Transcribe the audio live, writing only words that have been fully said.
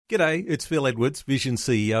G'day, it's Phil Edwards, Vision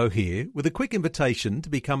CEO here, with a quick invitation to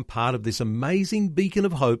become part of this amazing beacon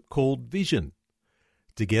of hope called Vision.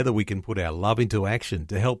 Together we can put our love into action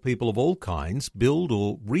to help people of all kinds build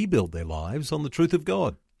or rebuild their lives on the truth of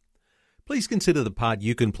God. Please consider the part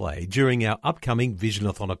you can play during our upcoming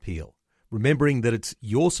Visionathon appeal, remembering that it's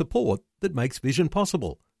your support that makes Vision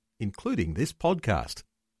possible, including this podcast.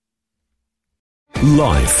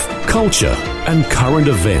 Life, culture and current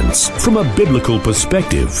events from a biblical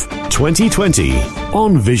perspective. 2020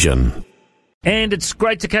 on Vision. And it's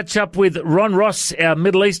great to catch up with Ron Ross, our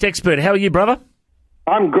Middle East expert. How are you, brother?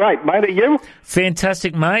 I'm great, mate. Are you?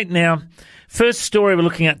 Fantastic, mate. Now, first story we're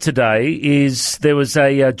looking at today is there was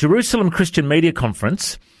a Jerusalem Christian Media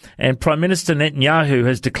Conference, and Prime Minister Netanyahu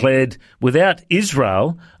has declared without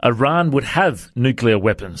Israel, Iran would have nuclear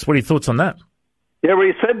weapons. What are your thoughts on that? Yeah,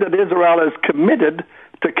 he said that Israel is committed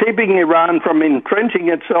to keeping Iran from entrenching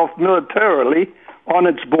itself militarily on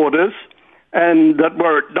its borders, and that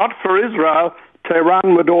were it not for Israel,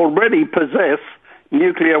 Tehran would already possess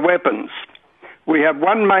nuclear weapons. We have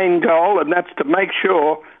one main goal, and that's to make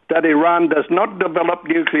sure that Iran does not develop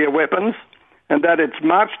nuclear weapons and that its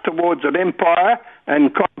march towards an empire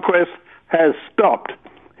and conquest has stopped.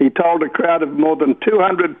 He told a crowd of more than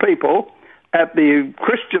 200 people at the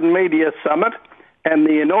Christian Media Summit and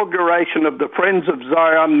the inauguration of the Friends of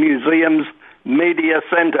Zion Museum's Media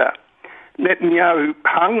Center. Netanyahu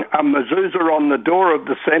hung a mezuzah on the door of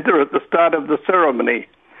the center at the start of the ceremony.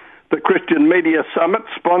 The Christian Media Summit,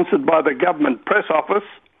 sponsored by the government press office,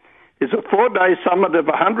 is a 4-day summit of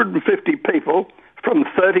 150 people from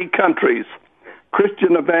 30 countries,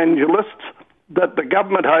 Christian evangelists that the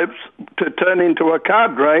government hopes to turn into a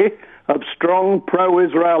cadre of strong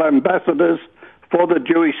pro-Israel ambassadors for the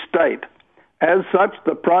Jewish state. As such,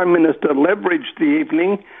 the Prime Minister leveraged the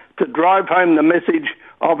evening to drive home the message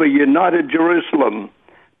of a united Jerusalem.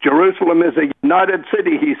 Jerusalem is a united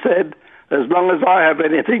city, he said. As long as I have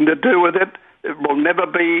anything to do with it, it will never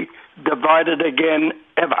be divided again,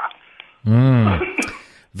 ever.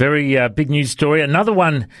 Very big news story. Another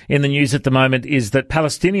one in the news at the moment is that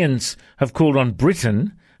Palestinians have called on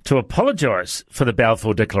Britain to apologise for the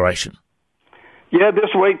Balfour Declaration. Yeah,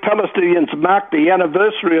 this week Palestinians marked the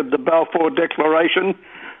anniversary of the Balfour Declaration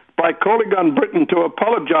by calling on Britain to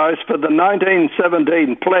apologise for the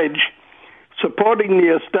 1917 pledge supporting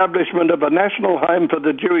the establishment of a national home for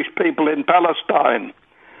the Jewish people in Palestine.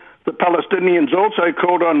 The Palestinians also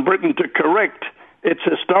called on Britain to correct its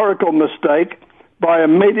historical mistake by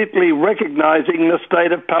immediately recognising the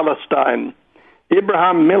state of Palestine.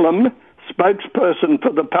 Ibrahim Milam, spokesperson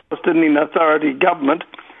for the Palestinian Authority government,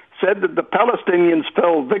 said that the Palestinians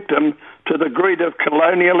fell victim to the greed of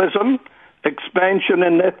colonialism, expansion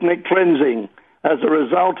and ethnic cleansing as a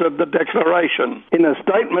result of the declaration. In a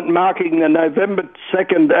statement marking the November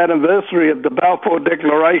 2nd anniversary of the Balfour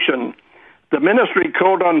Declaration, the ministry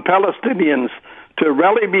called on Palestinians to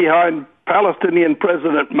rally behind Palestinian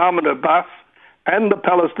President Mahmoud Abbas and the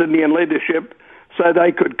Palestinian leadership so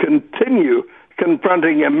they could continue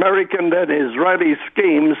confronting American and Israeli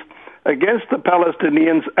schemes against the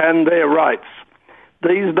Palestinians and their rights.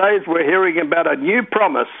 These days we're hearing about a new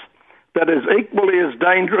promise that is equally as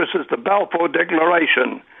dangerous as the Balfour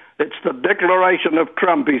Declaration. It's the Declaration of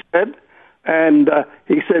Trump, he said, and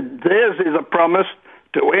he said theirs is a promise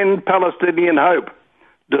to end Palestinian hope,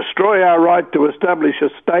 destroy our right to establish a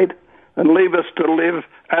state, and leave us to live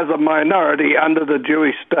as a minority under the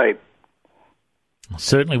Jewish state.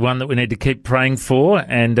 Certainly one that we need to keep praying for.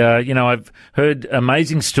 And, I've heard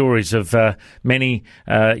amazing stories of many,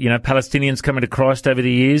 Palestinians coming to Christ over the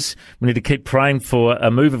years. We need to keep praying for a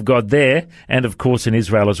move of God there and, of course, in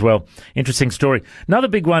Israel as well. Interesting story. Another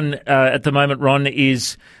big one at the moment, Ron,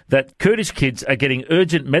 is that Kurdish kids are getting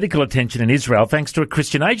urgent medical attention in Israel thanks to a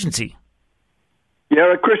Christian agency.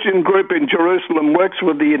 Yeah, a Christian group in Jerusalem works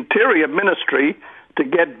with the Interior Ministry to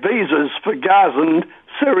get visas for Gazan,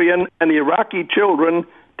 Syrian and Iraqi children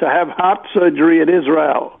to have heart surgery in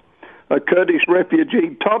Israel. A Kurdish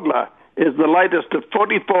refugee toddler is the latest of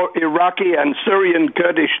 44 Iraqi and Syrian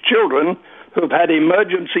Kurdish children who've had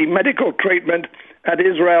emergency medical treatment at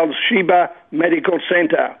Israel's Sheba Medical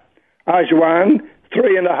Center. Ajwan,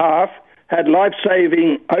 3.5, had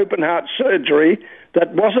life-saving open-heart surgery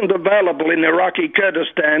that wasn't available in Iraqi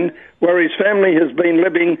Kurdistan, where his family has been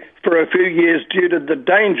living for a few years due to the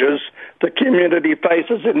dangers the community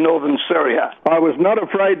faces in northern Syria. I was not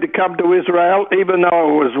afraid to come to Israel, even though I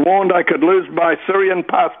was warned I could lose my Syrian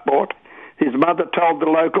passport, his mother told the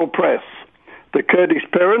local press. The Kurdish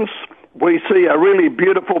parents we see are really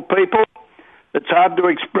beautiful people. It's hard to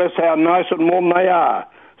express how nice and warm they are,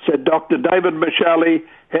 said Dr. David Mashali,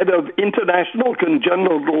 head of International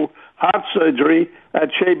Congenital Heart Surgery at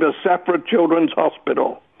Sheba Safra Children's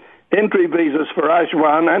Hospital. Entry visas for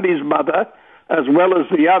Ajwan and his mother, as well as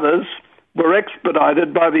the others, were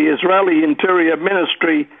expedited by the Israeli Interior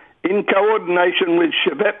Ministry in coordination with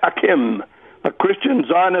Shevet Akim, a Christian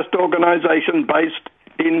Zionist organization based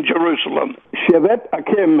in Jerusalem. Shevet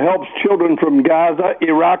Akim helps children from Gaza,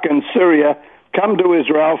 Iraq and Syria come to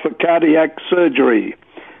Israel for cardiac surgery.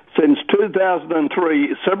 Since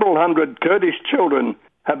 2003, several hundred Kurdish children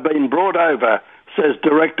have been brought over, says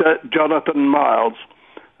Director Jonathan Miles.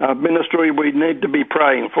 A ministry we need to be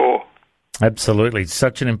praying for. Absolutely.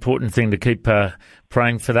 Such an important thing to keep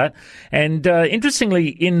praying for that. And interestingly,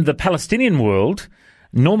 in the Palestinian world,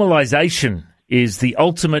 normalisation is the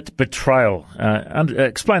ultimate betrayal.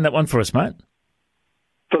 Explain that one for us, mate.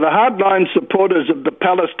 For the hardline supporters of the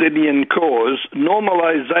Palestinian cause,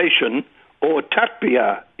 normalisation, or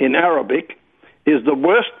takbiyah in Arabic, is the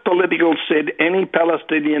worst political sin any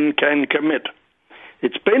Palestinian can commit.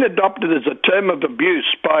 It's been adopted as a term of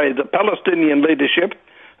abuse by the Palestinian leadership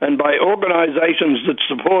and by organisations that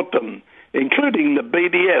support them, including the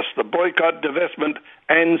BDS, the Boycott, Divestment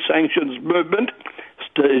and Sanctions Movement,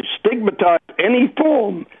 to stigmatise any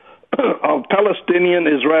form of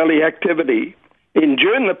Palestinian-Israeli activity. In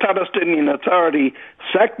June, the Palestinian Authority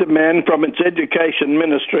sacked a man from its education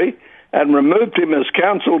ministry and removed him as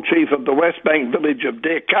council chief of the West Bank village of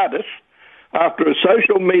Deir Kaddish after a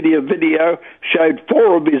social media video showed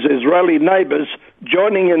 4 of his Israeli neighbours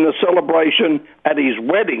joining in the celebration at his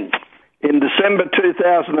wedding. In December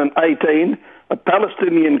 2018, a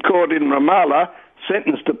Palestinian court in Ramallah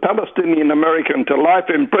sentenced a Palestinian American to life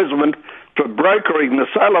imprisonment for brokering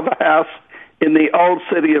the sale of a house in the old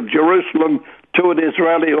city of Jerusalem to an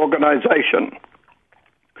Israeli organisation.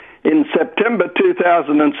 In September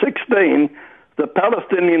 2016, the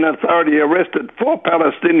Palestinian Authority arrested 4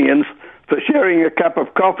 Palestinians for sharing a cup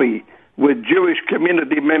of coffee with Jewish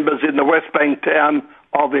community members in the West Bank town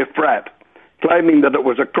of Efrat, claiming that it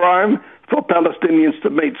was a crime for Palestinians to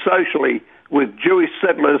meet socially with Jewish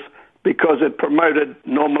settlers because it promoted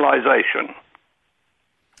normalisation.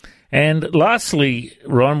 And lastly,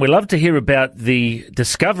 Ron, we love to hear about the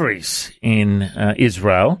discoveries in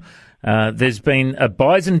Israel. There's been a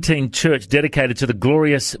Byzantine church dedicated to the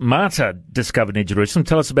glorious martyr discovered in Jerusalem.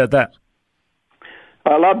 Tell us about that.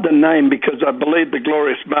 I love the name because I believe the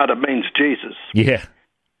glorious martyr means Jesus. Yeah.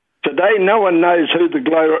 Today, no one knows who the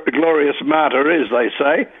glorious martyr is, they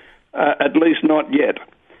say, at least not yet.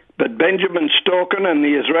 But Benjamin Storkin and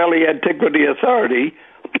the Israeli Antiquity Authority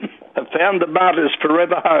have found the martyr's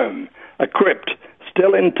forever home, a crypt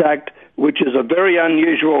still intact, which is a very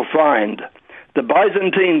unusual find. The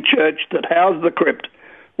Byzantine church that housed the crypt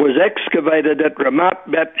was excavated at Ramat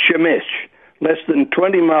Bet Shemesh, less than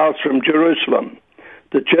 20 miles from Jerusalem.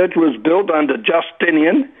 The church was built under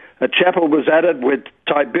Justinian. A chapel was added with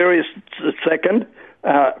Tiberius II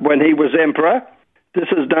when he was emperor. This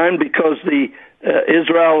is known because the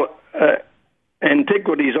Israel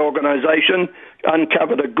Antiquities Organization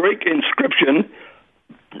uncovered a Greek inscription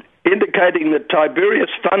indicating that Tiberius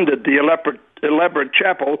funded the elaborate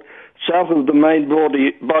chapel south of the main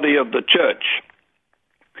body of the church.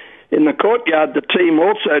 In the courtyard, the team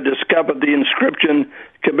also discovered the inscription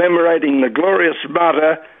commemorating the glorious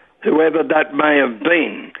martyr, whoever that may have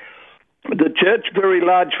been. The church, very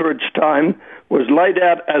large for its time, was laid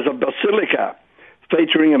out as a basilica,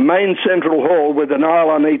 featuring a main central hall with an aisle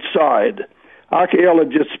on each side.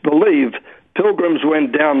 Archaeologists believe pilgrims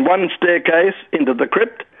went down one staircase into the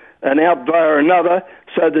crypt and out via another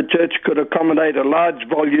so the church could accommodate a large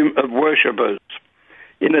volume of worshippers.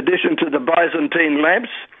 In addition to the Byzantine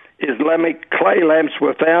lamps, Islamic clay lamps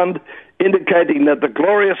were found, indicating that the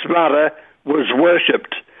glorious martyr was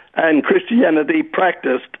worshipped and Christianity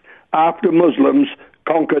practiced after Muslims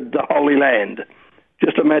conquered the Holy Land.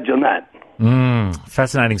 Just imagine that.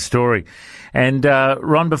 Fascinating story. And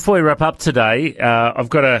Ron, before we wrap up today, I've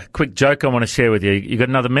got a quick joke I want to share with you. You got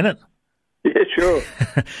another minute? Yeah, sure.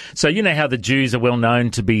 So you know how the Jews are well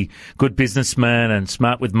known to be good businessmen and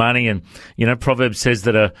smart with money, and Proverbs says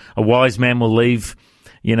that a wise man will leave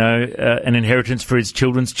an inheritance for his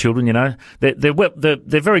children's children. They're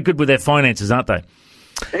very good with their finances, aren't they?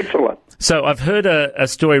 Excellent. So I've heard a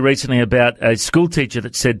story recently about a school teacher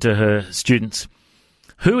that said to her students,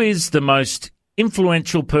 "Who is the most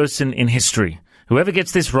influential person in history? Whoever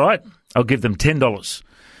gets this right, I'll give them $10.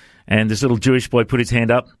 And this little Jewish boy put his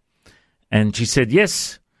hand up, and she said,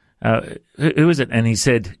 "Yes, who is it?" And he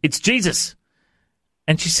said, "It's Jesus."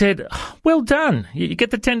 And she said, "Well done. You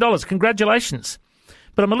get the $10. Congratulations."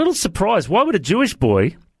 But I'm a little surprised. Why would a Jewish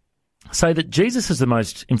boy say that Jesus is the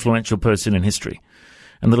most influential person in history?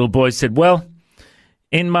 And the little boy said, well,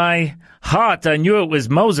 in my heart I knew it was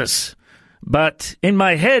Moses, but in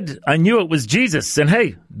my head I knew it was Jesus. And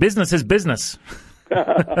hey, business is business.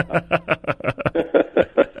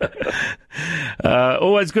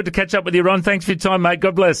 Always good to catch up with you, Ron. Thanks for your time, mate.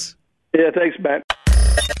 God bless. Yeah, thanks, Matt.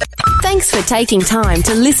 Thanks for taking time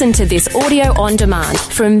to listen to this audio on demand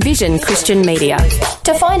from Vision Christian Media.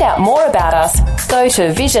 To find out more about us, go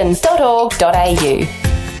to vision.org.au.